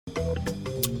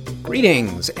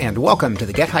Greetings and welcome to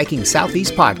the Get Hiking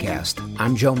Southeast podcast.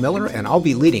 I'm Joe Miller and I'll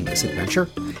be leading this adventure.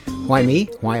 Why me?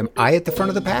 Why am I at the front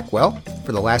of the pack? Well,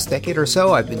 for the last decade or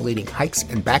so, I've been leading hikes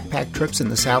and backpack trips in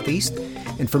the Southeast,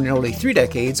 and for nearly 3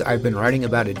 decades, I've been writing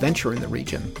about adventure in the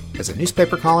region as a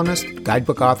newspaper columnist,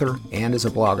 guidebook author, and as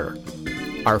a blogger.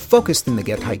 Our focus in the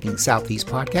Get Hiking Southeast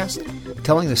podcast,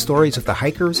 telling the stories of the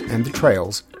hikers and the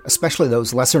trails, especially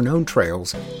those lesser-known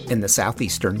trails in the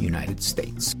southeastern United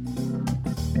States.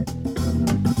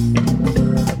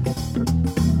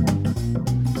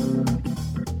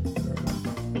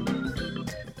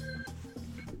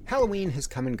 Halloween has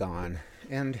come and gone,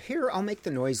 and here I'll make the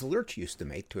noise Lurch used to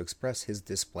make to express his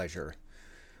displeasure.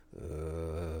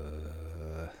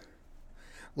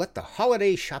 Let the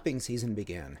holiday shopping season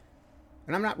begin.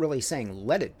 And I'm not really saying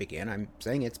let it begin, I'm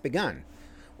saying it's begun.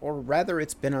 Or rather,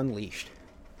 it's been unleashed.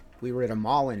 We were at a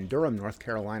mall in Durham, North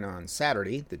Carolina on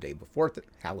Saturday, the day before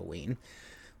Halloween.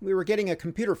 We were getting a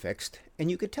computer fixed,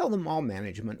 and you could tell the mall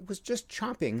management was just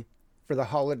chomping for the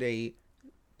holiday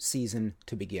season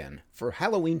to begin, for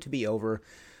Halloween to be over,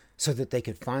 so that they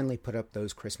could finally put up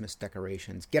those Christmas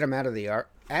decorations, get them out of the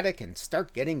attic, and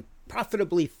start getting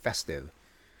profitably festive.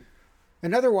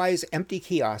 An otherwise empty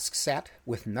kiosk sat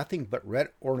with nothing but red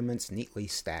ornaments neatly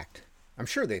stacked. I'm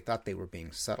sure they thought they were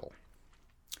being subtle.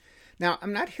 Now,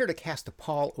 I'm not here to cast a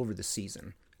pall over the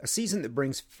season, a season that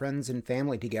brings friends and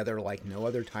family together like no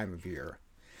other time of year.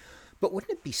 But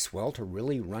wouldn't it be swell to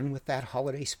really run with that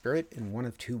holiday spirit in one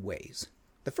of 2 ways?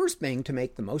 The first being to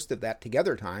make the most of that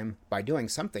together time by doing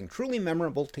something truly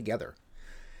memorable together.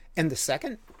 And the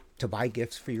second, to buy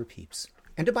gifts for your peeps.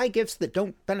 And to buy gifts that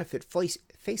don't benefit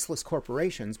faceless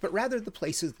corporations, but rather the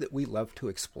places that we love to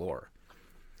explore.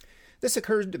 This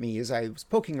occurred to me as I was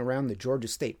poking around the Georgia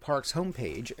State Parks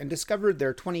homepage and discovered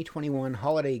their 2021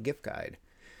 Holiday Gift Guide.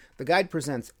 The guide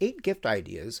presents 8 gift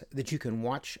ideas that you can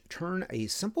watch turn a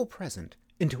simple present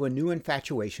into a new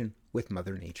infatuation with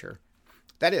Mother Nature.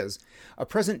 That is, a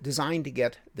present designed to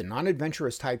get the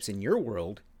non-adventurous types in your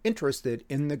world interested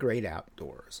in the great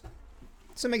outdoors.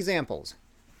 Some examples.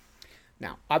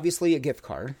 Now, obviously a gift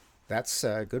card. That's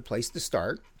a good place to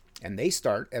start, and they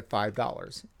start at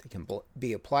 $5. They can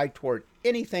be applied toward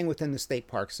anything within the state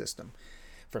park system,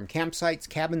 from campsites,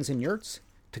 cabins, and yurts,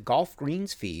 to golf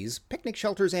greens fees, picnic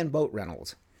shelters, and boat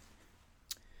rentals.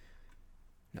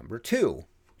 Number 2,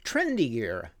 trendy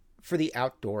gear for the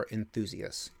outdoor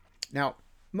enthusiasts. Now,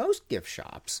 most gift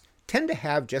shops tend to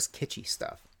have just kitschy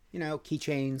stuff.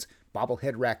 Keychains,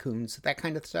 bobblehead raccoons, that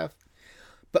kind of stuff.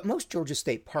 But most Georgia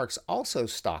State parks also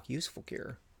stock useful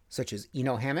gear, such as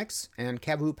Eno hammocks and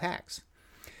Kavoo packs.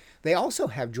 They also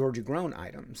have Georgia-grown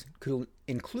items,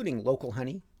 including local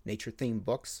honey, nature-themed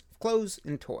books, clothes,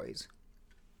 and toys.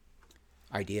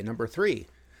 Idea number 3,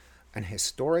 an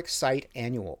historic site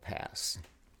annual pass.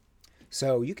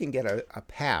 So you can get a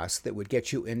pass that would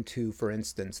get you into, for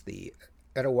instance, the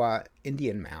Etowah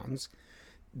Indian Mounds,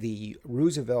 the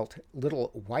Roosevelt Little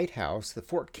White House, the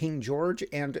Fort King George,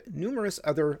 and numerous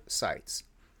other sites.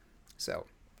 So,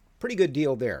 pretty good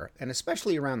deal there, and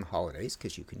especially around the holidays,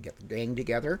 because you can get the gang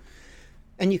together,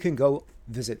 and you can go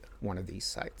visit one of these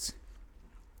sites.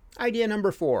 Idea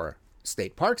number 4,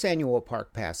 State Parks Annual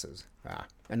Park Passes.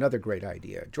 Another great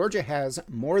idea. Georgia has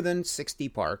more than 60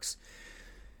 parks,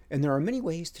 and there are many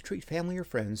ways to treat family or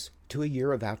friends to a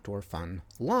year of outdoor fun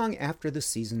long after the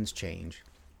seasons change.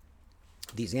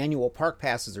 These annual park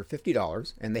passes are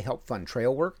 $50, and they help fund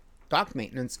trail work, dock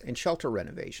maintenance, and shelter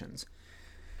renovations.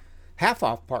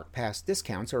 Half-off park pass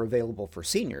discounts are available for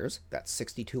seniors, that's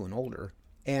 62 and older,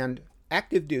 and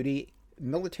active duty,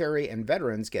 military, and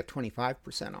veterans get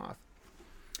 25% off.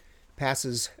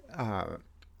 Passes,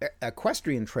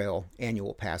 equestrian trail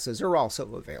annual passes are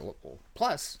also available.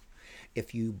 Plus,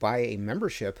 if you buy a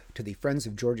membership to the Friends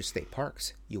of Georgia State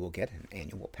Parks, you will get an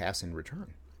annual pass in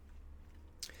return.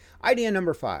 Idea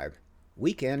number 5,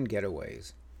 weekend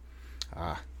getaways.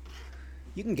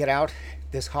 You can get out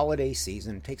this holiday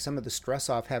season, take some of the stress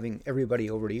off having everybody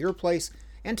over to your place,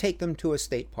 and take them to a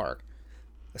state park.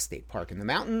 A state park in the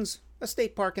mountains, a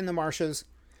state park in the marshes,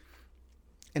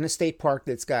 and a state park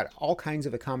that's got all kinds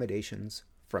of accommodations,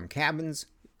 from cabins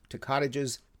to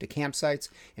cottages to campsites,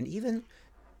 and even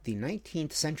the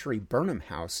 19th century Burnham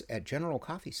House at General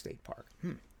Coffee State Park.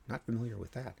 Not familiar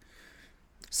with that.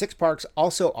 6 parks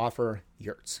also offer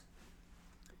yurts.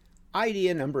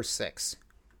 Idea number 6,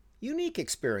 unique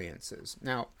experiences.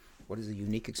 Now, what is a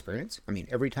unique experience? I mean,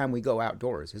 every time we go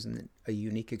outdoors, isn't it a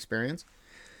unique experience?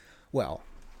 Well,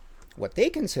 what they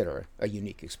consider a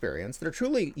unique experience, they're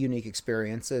truly unique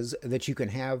experiences that you can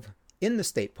have in the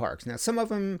state parks. Now, some of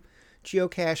them,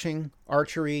 geocaching,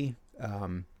 archery,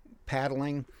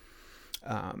 paddling,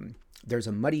 There's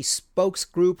a Muddy Spokes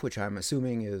group, which I'm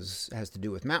assuming has to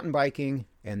do with mountain biking,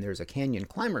 and there's a Canyon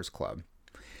Climbers Club.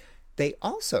 They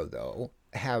also, though,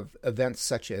 have events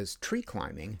such as tree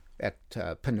climbing at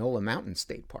Panola Mountain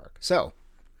State Park. So,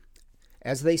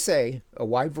 as they say, a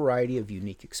wide variety of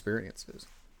unique experiences.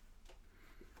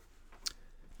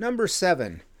 Number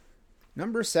 7.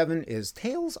 Number 7 is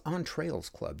Tales on Trails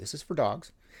Club. This is for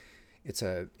dogs. It's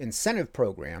an incentive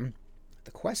program.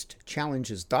 The quest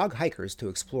challenges dog hikers to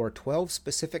explore 12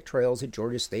 specific trails at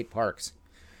Georgia state parks.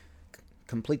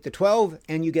 Complete the 12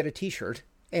 and you get a t-shirt,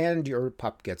 and your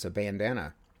pup gets a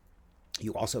bandana.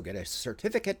 You also get a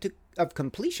certificate of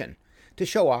completion to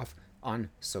show off on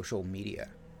social media.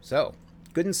 So,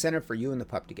 good incentive for you and the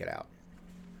pup to get out.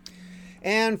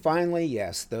 And finally,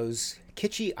 yes, those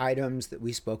kitschy items that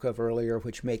we spoke of earlier,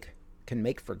 which can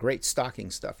make for great stocking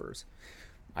stuffers.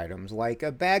 Items like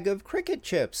a bag of cricket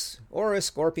chips or a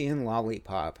scorpion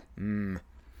lollipop.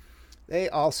 They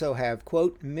also have,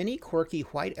 quote, many quirky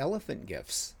white elephant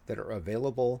gifts that are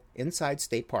available inside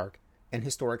State Park and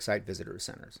historic site visitor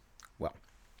centers. Well,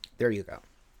 there you go.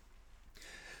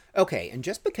 Okay, and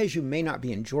just because you may not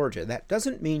be in Georgia, that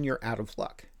doesn't mean you're out of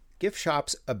luck. Gift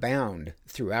shops abound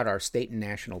throughout our state and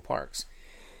national parks.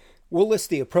 We'll list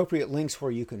the appropriate links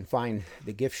where you can find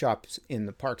the gift shops in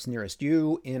the parks nearest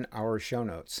you in our show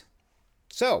notes.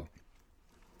 So,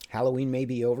 Halloween may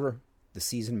be over, the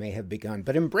season may have begun,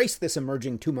 but embrace this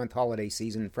emerging 2-month holiday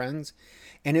season, friends,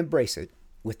 and embrace it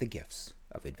with the gifts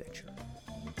of adventure.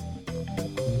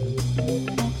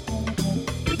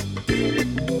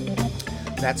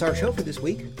 That's our show for this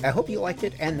week. I hope you liked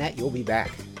it and that you'll be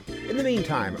back. In the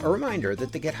meantime, a reminder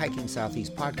that the Get Hiking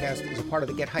Southeast podcast is a part of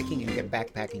the Get Hiking and Get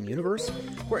Backpacking universe,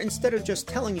 where instead of just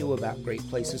telling you about great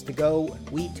places to go,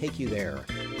 we take you there.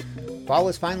 Fall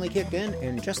has finally kicked in,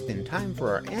 and just in time for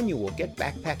our annual Get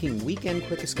Backpacking Weekend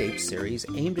Quick Escapes series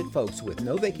aimed at folks with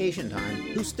no vacation time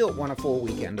who still want a full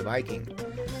weekend of hiking.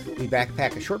 We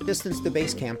backpack a short distance to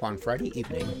base camp on Friday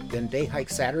evening, then day hike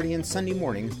Saturday and Sunday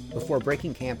morning before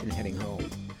breaking camp and heading home.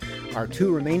 Our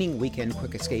 2 remaining weekend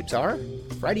quick escapes are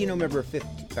Friday, November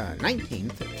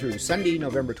 19th through Sunday,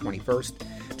 November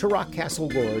 21st to Rock Castle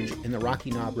Gorge in the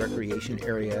Rocky Knob Recreation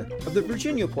Area of the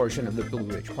Virginia portion of the Blue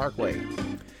Ridge Parkway.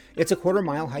 It's a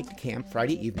 1/4-mile hike to camp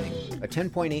Friday evening, a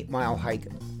 10.8-mile hike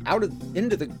out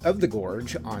of the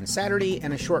gorge on Saturday,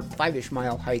 and a short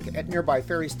 5-ish-mile hike at nearby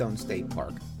Ferrystone State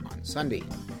Park on Sunday.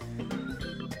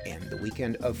 The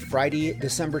weekend of Friday,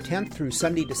 December 10th through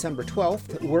Sunday, December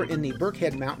 12th, we're in the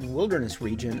Burkhead Mountain Wilderness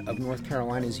region of North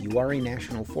Carolina's Uwharrie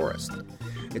National Forest.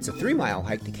 It's a 3-mile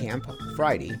hike to camp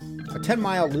Friday, a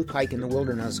 10-mile loop hike in the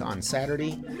wilderness on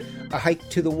Saturday, a hike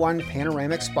to the one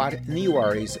panoramic spot in the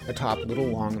Uwharries atop Little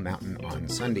Long Mountain on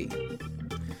Sunday.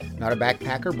 Not a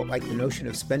backpacker, but like the notion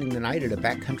of spending the night at a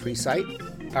backcountry site?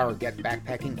 Our Get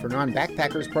Backpacking for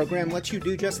Non-Backpackers program lets you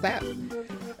do just that.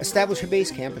 Establish a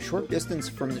base camp a short distance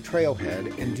from the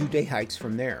trailhead and do day hikes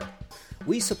from there.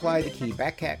 We supply the key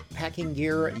backpacking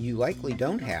gear you likely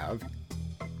don't have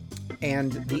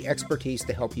and the expertise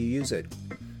to help you use it.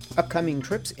 Upcoming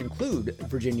trips include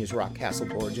Virginia's Rock Castle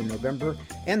Gorge in November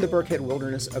and the Burkhead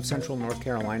Wilderness of Central North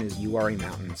Carolina's Uwharrie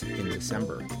Mountains in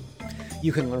December.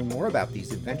 You can learn more about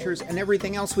these adventures and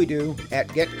everything else we do at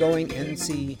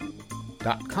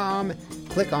getgoingnc.com.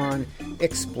 Click on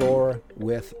Explore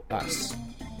with Us.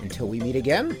 Until we meet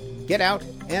again, get out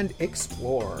and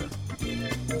explore.